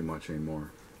not too much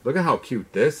anymore. Look at how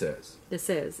cute this is. This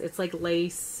is. It's like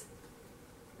lace.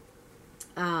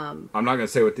 I'm not going to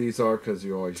say what these are, because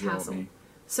you always yell at me.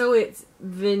 So it's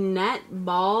Vinette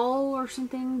Ball or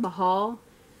something? Bahal?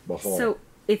 Bahal. So...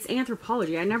 It's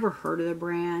Anthropology. I never heard of the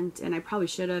brand, and I probably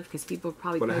should have, because people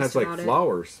probably But it has like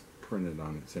flowers printed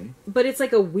on it, see? But it's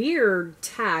like a weird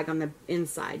tag on the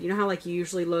inside. You know how like you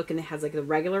usually look and it has like the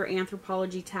regular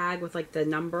Anthropology tag with like the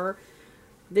number?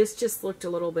 This just looked a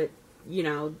little bit, you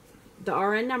know, the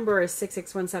RN number is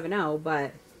 66170,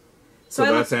 but... So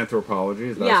that's Anthropology?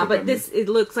 Is that yeah, what but that this, means?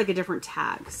 it looks like a different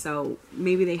tag, so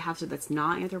maybe they have to that's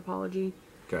not Anthropology.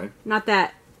 Okay. Not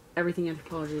that everything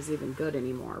Anthropology is even good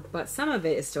anymore, but some of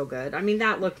it is still good. I mean,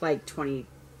 that looked like $20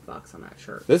 on that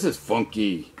shirt. This is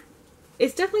funky.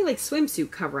 It's definitely like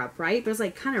swimsuit cover-up, right? But it's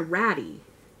like kind of ratty.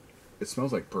 It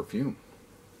smells like perfume.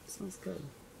 It smells good.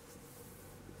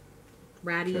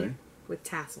 Ratty with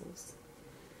tassels.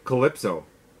 Calypso.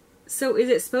 So is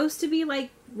it supposed to be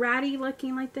like ratty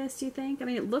looking like this, do you think? I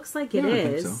mean, it looks like it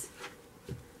is. I think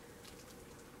so.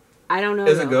 I don't know.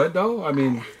 Is it good, though? I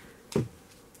mean...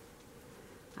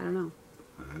 I don't know.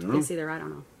 I don't know. It's either I don't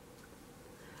know.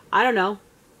 I don't know.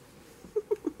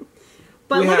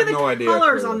 But we look have at the no idea,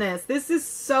 colors clearly. on this. This is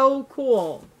so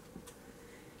cool.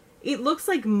 It looks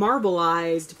like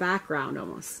marbleized background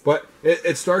almost. But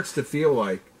it starts to feel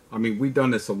like, I mean, we've done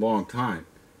this a long time.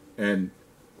 And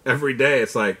every day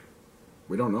it's like,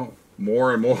 we don't know.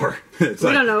 More and more. It's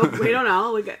We don't know. We don't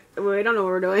know. We don't know what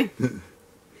we're doing.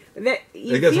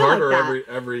 It gets harder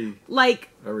like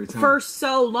every time. For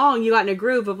so long you got in a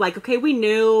groove of like, okay, we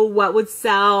knew what would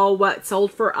sell, what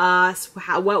sold for us,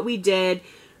 what we did.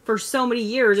 For so many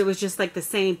years it was just like the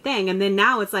same thing, and then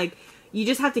now it's like you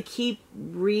just have to keep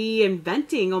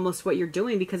reinventing almost what you're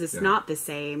doing because it's not the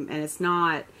same, and it's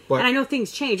not. And I know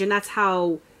things change, and that's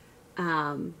how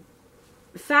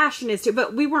fashion is too.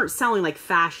 But we weren't selling like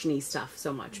fashiony stuff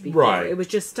so much before. Right. It was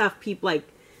just stuff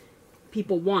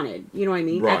people wanted. You know what I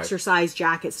mean? Right. Exercise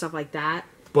jackets, stuff like that.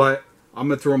 But I'm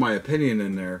going to throw my opinion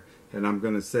in there, and I'm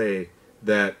going to say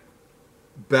that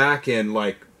back in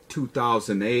like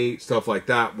 2008, stuff like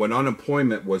that, when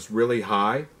unemployment was really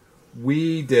high,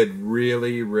 we did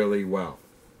really, really well.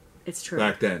 It's true.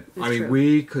 Back then. It's I mean, true.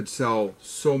 we could sell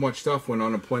so much stuff when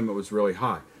unemployment was really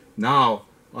high. Now,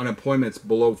 unemployment's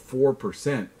below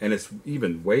 4%, and it's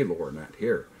even way lower than that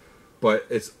here. But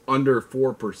it's under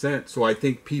 4%, so I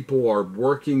think people are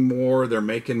working more, they're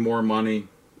making more money.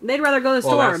 They'd rather go to the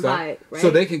store and buy it, right? So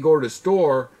they can go to the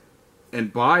store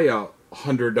and buy a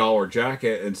 $100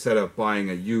 jacket instead of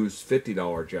buying a used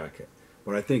 $50 jacket.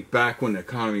 But I think back when the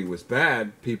economy was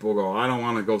bad, people go, I don't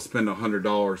want to go spend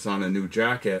 $100 on a new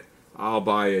jacket. I'll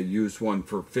buy a used one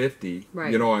for $50.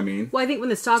 Right. You know what I mean? Well, I think when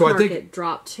the stock market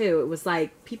dropped too, it was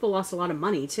like people lost a lot of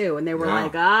money too, and they were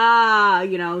like,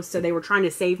 so they were trying to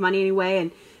save money anyway,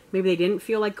 and maybe they didn't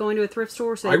feel like going to a thrift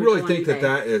store. So I really think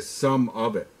that is some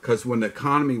of it, because when the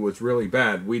economy was really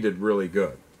bad, we did really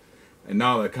good, and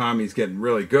now the economy's getting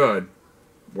really good,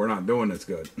 we're not doing as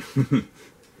good,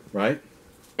 right?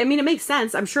 I mean, it makes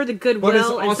sense. I'm sure the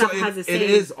Goodwill and stuff has the same thing.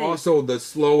 It is also the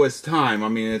slowest time. I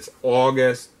mean, it's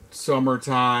August.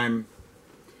 Summertime,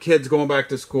 kids going back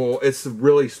to school. It's a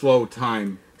really slow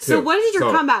time too. So what is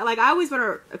your comeback? Like, I always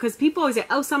wonder, because people always say,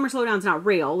 oh, summer slowdown's not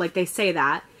real. Like, they say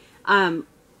that.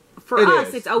 For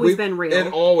us, it's always been real.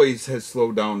 It always has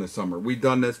slowed down this summer. We've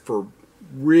done this for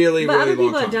really, really long time. But other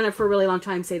people that have done it for a really long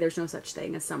time say there's no such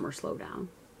thing as summer slowdown.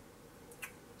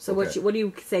 So what do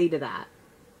you say to that?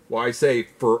 Well, I say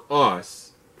for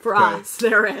us. For us,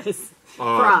 there is.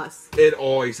 For us. It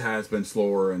always has been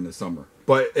slower in the summer.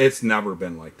 But it's never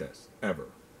been like this, ever.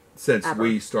 Since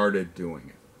we started doing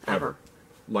it. Ever.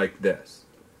 Like this.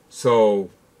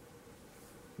 So,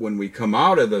 when we come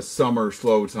out of the summer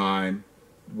slow time,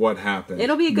 what happens?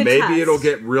 It'll be a good test. Maybe it'll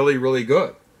get really, really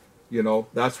good. You know,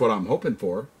 that's what I'm hoping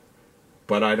for.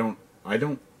 But I don't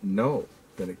know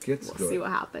that it gets good. We'll see what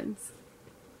happens.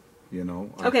 You know?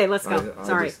 Okay, let's go.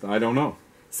 Sorry. I don't know.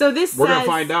 So we're going to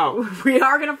find out. We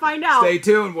are going to find out. Stay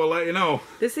tuned. We'll let you know.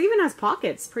 This even has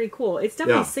pockets. Pretty cool. It's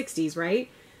definitely 60s, right?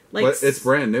 Like, but it's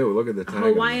brand new. Look at the tag.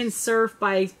 Hawaiian Surf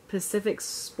by Pacific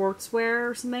Sportswear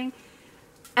or something.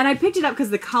 And I picked it up because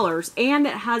of the colors. And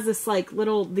it has this like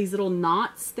these little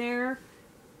knots there.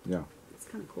 Yeah. It's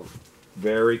kind of cool.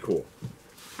 Very cool.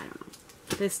 I don't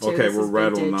know. This too. Okay, we're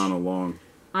rattling on along.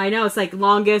 I know. It's like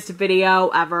longest video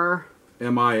ever.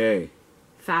 MIA.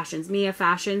 Fashions. Mia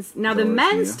Fashions. Now, the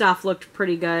men's stuff looked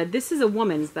pretty good. This is a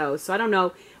woman's, though, so I don't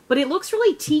know. But it looks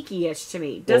really tiki-ish to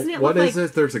me. Doesn't it look like... What is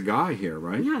it? There's a guy here,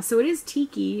 right? Yeah, so it is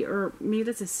tiki, or maybe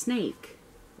that's a snake.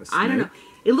 A snake? I don't know.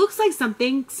 It looks like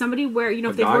somebody where,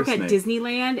 if they work at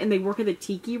Disneyland and they work at the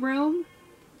tiki room.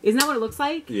 Isn't that what it looks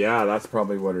like? Yeah, that's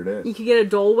probably what it is. You could get a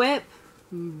Dole Whip.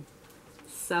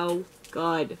 So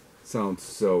good. Sounds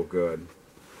so good.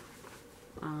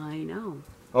 I know.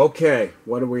 Okay,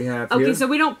 what do we have here? Okay, so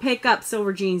we don't pick up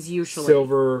silver jeans usually.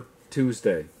 Silver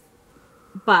Tuesday.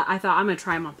 But I thought I'm going to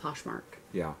try them on Poshmark.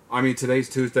 Yeah. I mean, today's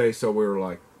Tuesday, so we were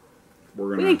like, we're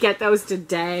going to... We didn't get those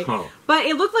today. Oh. But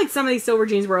it looked like some of these silver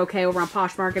jeans were okay over on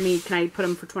Poshmark. I mean, can I put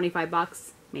them for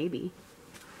 $25? Maybe.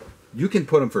 You can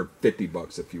put them for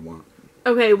 $50 if you want.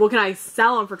 Okay, well, can I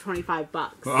sell them for $25?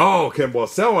 Oh, okay. Well,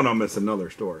 selling them is another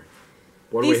story.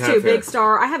 What these do we have two, here? Big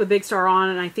Star. I have a Big Star on,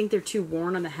 and I think they're too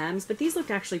worn on the hems, but these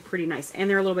looked actually pretty nice, and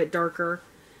they're a little bit darker.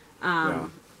 Yeah.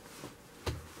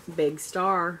 Big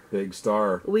Star. Big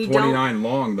Star. 29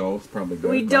 long, though. It's probably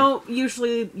good. We don't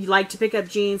usually like to pick up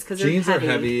jeans because they're heavy. Jeans are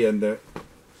heavy, and they're...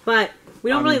 But we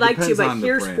don't really like to, but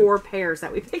here's 4 pairs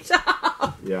that we picked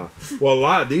up. Yeah. Well, a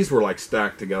lot of these were, like,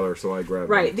 stacked together, so I grabbed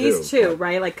right, them, these two,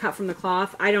 right? Like, cut from the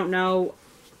cloth. I don't know.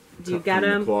 Do you get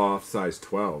them? The cloth, size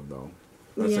 12, though.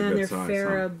 That's a good size, they're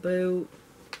Farrah boot.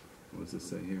 What does it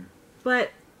say here?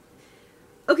 But,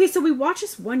 okay, so we watched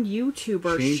this one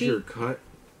YouTuber. Change your cut,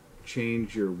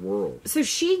 change your world. So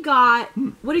she got,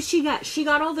 what did she get? She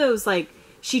got all those, like,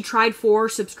 she tried 4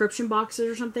 subscription boxes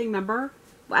or something, remember?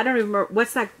 I don't even remember,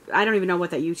 what's that, I don't even know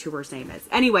what that YouTuber's name is.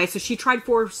 Anyway, so she tried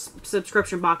 4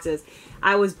 subscription boxes.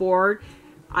 I was bored.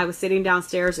 I was sitting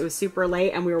downstairs. It was super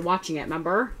late, and we were watching it,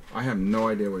 remember? I have no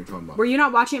idea what you're talking about. Were you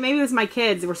not watching it? Maybe it was my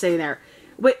kids that were sitting there.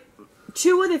 But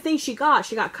 2 of the things she got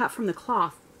cut from the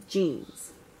cloth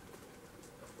jeans.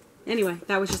 Anyway,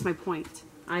 that was just my point.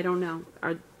 I don't know.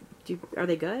 Are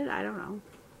they good? I don't know.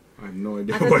 I have no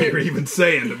idea what you're even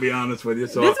saying, to be honest with you.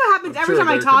 So this is what happens every time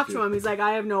I talk to him. He's like,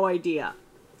 I have no idea.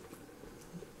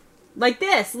 Like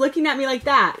this, looking at me like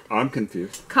that. I'm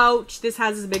confused. Coach, this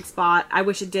has a big spot. I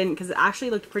wish it didn't, because it actually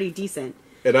looked pretty decent.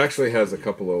 It actually has a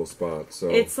couple little spots. So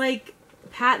it's like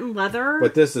patent leather.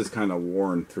 But this is kind of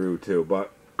worn through, too.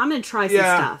 But I'm going to try some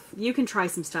stuff. You can try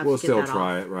some stuff. We'll still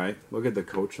try it, right? Look at the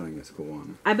Coach thing. It's cool on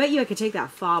it. I bet you I could take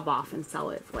that fob off and sell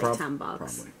it for like $10.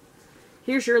 Probably.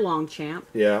 Here's your Longchamp.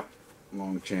 Yeah,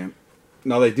 Longchamp.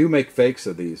 Now, they do make fakes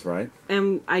of these, right?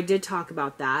 And I did talk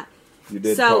about that. You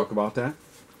did talk about that?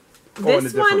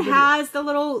 This one has the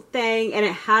little thing, and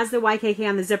it has the YKK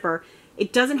on the zipper.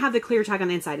 It doesn't have the clear tag on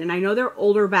the inside. And I know their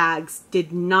older bags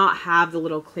did not have the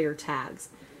little clear tags.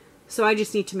 So I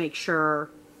just need to make sure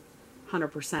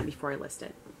 100% before I list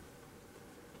it.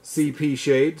 CP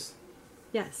shades?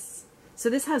 Yes. So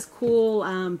this has cool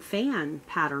fan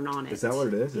pattern on it. Is that what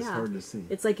it is? Yeah. It's hard to see.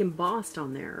 It's like embossed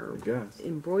on there. Or I guess.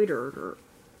 Embroidered or...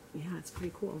 Yeah, it's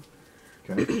pretty cool.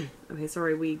 Okay. Okay,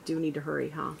 sorry, we do need to hurry,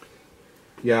 huh?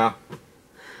 Yeah.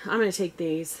 I'm going to take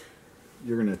these.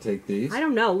 You're going to take these? I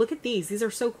don't know. Look at these. These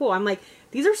are so cool. I'm like,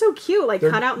 these are so cute. Like,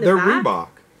 cut out in the they're back. They're Reebok.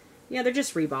 Yeah, they're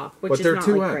just Reebok, which but is they're not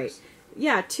 2X. like great.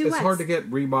 Yeah, 2X. It's hard to get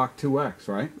Reebok 2X,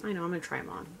 right? I know. I'm going to try them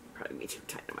on. Probably be too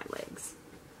tight on my legs.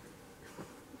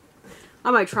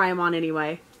 I might try them on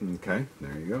anyway. Okay,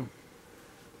 there you go.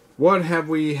 What have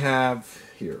we have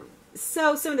here?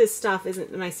 So some of this stuff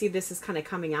isn't, and I see this is kind of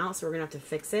coming out, so we're going to have to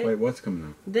fix it. Wait, what's coming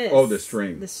out? This. Oh, the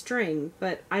string. The string,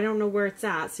 but I don't know where it's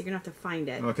at, so you're going to have to find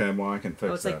it. Okay, well, I can fix that.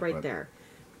 Oh, it's like right there.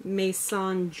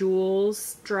 Maison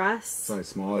Jewels dress. Size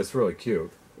small. It's really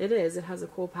cute. It is. It has a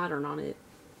cool pattern on it.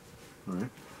 All right.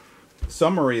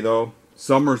 Summery, though.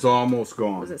 Summer's almost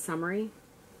gone. Was it summery?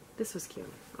 This was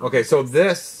cute. Okay, so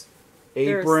this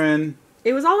apron.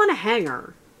 It was all in a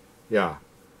hanger. Yeah.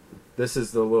 This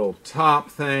is the little top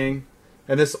thing.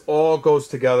 And this all goes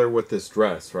together with this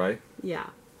dress, right? Yeah.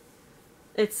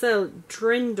 It's a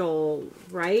drindle,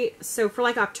 right? So for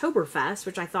like Oktoberfest,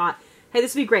 which I thought, hey,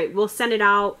 this would be great. We'll send it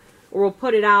out, or we'll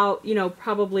put it out, you know,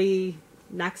 probably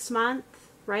next month,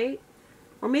 right?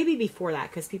 Or maybe before that,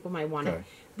 because people might want it.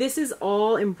 This is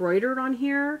all embroidered on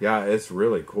here. Yeah, it's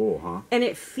really cool, huh? And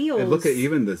it feels... And look at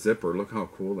even the zipper. Look how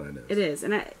cool that is. It is.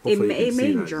 And it Hopefully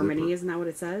made in Germany. zipper. Isn't that what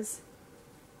it says?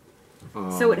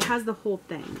 So it has the whole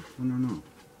thing. I don't know.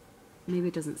 Maybe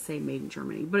it doesn't say made in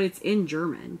Germany, but it's in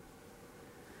German.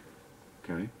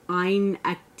 Okay. Ein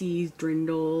echtes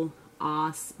Drindel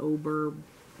aus Ober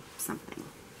something.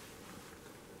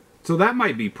 So that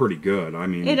might be pretty good. I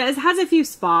mean... It has a few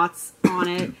spots on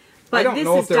it. But I don't this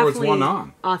know is if there was definitely one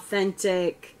on.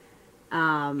 Authentic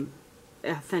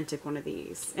one of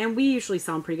these. And we usually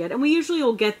sell them pretty good. And we usually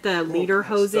will get the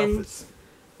lederhosen,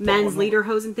 men's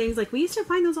lederhosen things. Like, we used to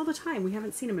find those all the time. We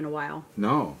haven't seen them in a while.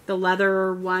 No. The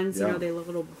leather ones, Yeah. you know, they look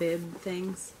little bib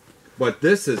things. But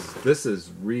this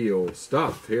is real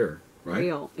stuff here, right?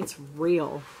 Real. It's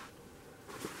real.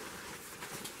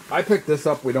 I picked this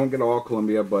up. We don't get all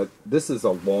Columbia, but this is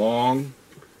a long...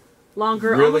 Longer,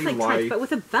 really almost like light. trench, but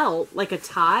with a belt, like a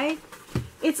tie.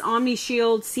 It's Omni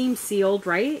Shield, seam sealed,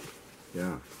 right?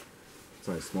 Yeah.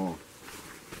 Size small.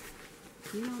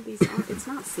 You know, these are, it's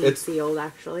not seam sealed,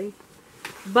 actually.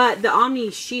 But the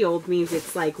Omni Shield means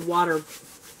it's like water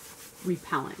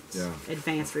repellent. Yeah.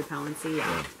 Advanced repellency,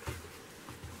 yeah.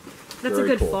 That's Very a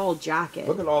good cool. fall jacket.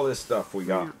 Look at all this stuff we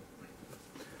got. Yeah.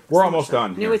 We're almost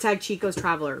done here. New tag Chico's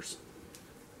Travelers.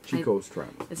 Chico's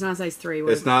Travel. It's not a size 3.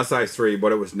 It's not a size 3,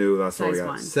 but it was new. That's what we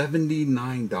got. Size 1.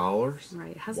 $79.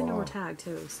 Right. It has a number tag,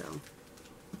 too, so.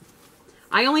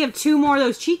 I only have 2 more of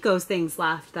those Chico's things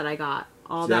left that I got.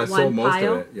 All that one sold most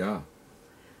pile. of it, yeah.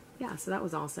 Yeah, so that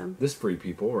was awesome. This Free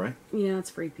People, right? Yeah,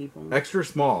 it's Free People. Extra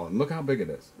small, and look how big it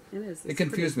is. It is. It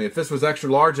confused me. If this was extra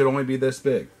large, it'd only be this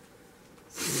big.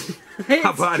 It's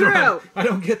true. I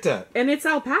don't get that. And it's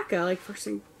alpaca, like first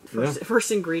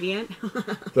ingredient.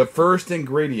 The first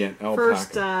ingredient, alpaca.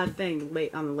 First thing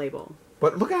on the label.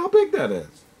 But look how big that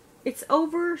is. It's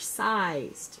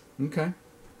oversized. Okay.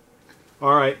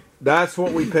 All right. That's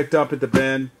what we picked up at the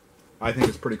bin. I think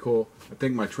it's pretty cool. I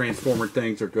think my Transformer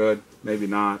things are good. Maybe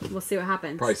not. We'll see what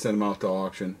happens. Probably send them out to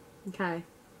auction. Okay.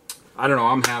 I don't know.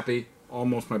 I'm happy.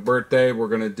 Almost my birthday. We're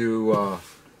going to do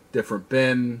different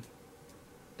bin.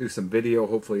 Do some video,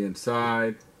 hopefully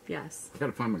inside. Yes. I got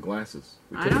to find my glasses.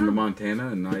 We took them to Montana,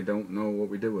 and I don't know what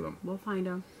we did with them. We'll find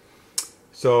them.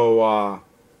 So,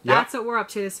 That's what we're up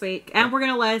to this week. And we're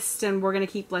going to list, and we're going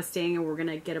to keep listing, and we're going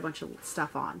to get a bunch of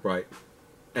stuff on. Right.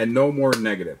 And no more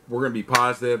negative. We're going to be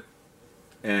positive,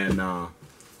 and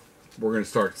we're going to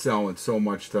start selling so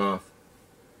much stuff.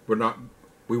 We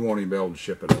won't even be able to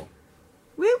ship it all.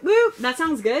 Whoop, whoop. That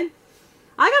sounds good.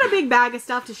 I got a big bag of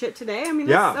stuff to ship today. I mean,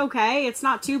 that's okay. It's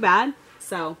not too bad.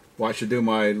 So. Well, I should do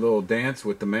my little dance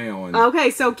with the mail. And okay,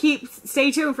 so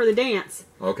stay tuned for the dance.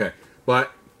 Okay.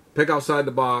 But pick outside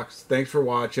the box. Thanks for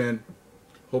watching.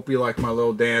 Hope you like my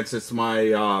little dance. It's my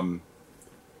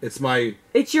it's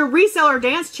your reseller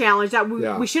dance challenge that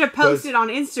we should have posted on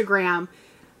Instagram.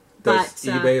 Does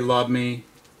eBay love me?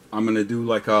 I'm gonna do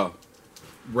like a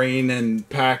rain and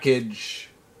package.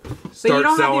 But you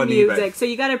don't have the music, so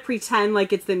you got to pretend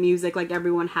like it's the music like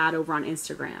everyone had over on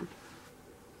Instagram.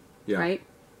 Yeah. Right?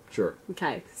 Sure.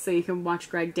 Okay, so you can watch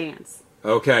Greg dance.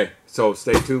 Okay, so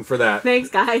stay tuned for that. Thanks,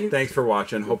 guys. Thanks for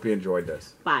watching. Hope you enjoyed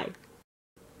this. Bye.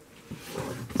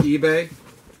 eBay,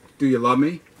 do you love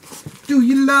me? Do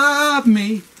you love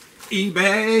me?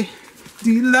 eBay,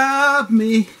 do you love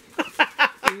me?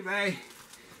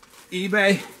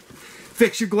 eBay,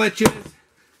 Fix your glitches.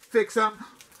 Fix them.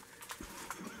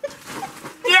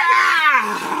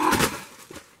 Yeah!